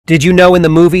Did you know in the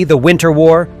movie The Winter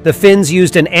War, the Finns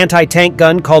used an anti-tank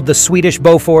gun called the Swedish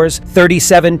Bofors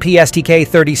 37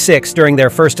 PSTK-36 during their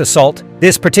first assault?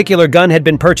 This particular gun had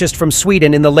been purchased from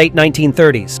Sweden in the late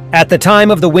 1930s. At the time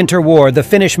of the Winter War, the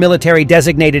Finnish military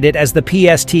designated it as the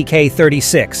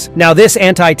PSTK-36. Now, this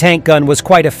anti-tank gun was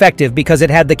quite effective because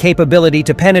it had the capability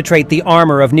to penetrate the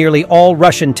armor of nearly all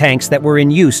Russian tanks that were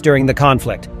in use during the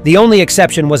conflict. The only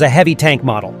exception was a heavy tank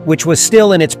model, which was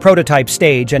still in its prototype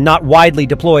stage and not widely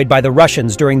deployed by the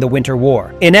Russians during the Winter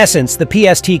War. In essence, the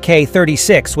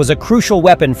PSTK-36 was a crucial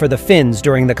weapon for the Finns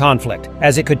during the conflict,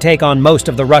 as it could take on most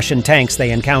of the Russian tanks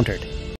they encountered.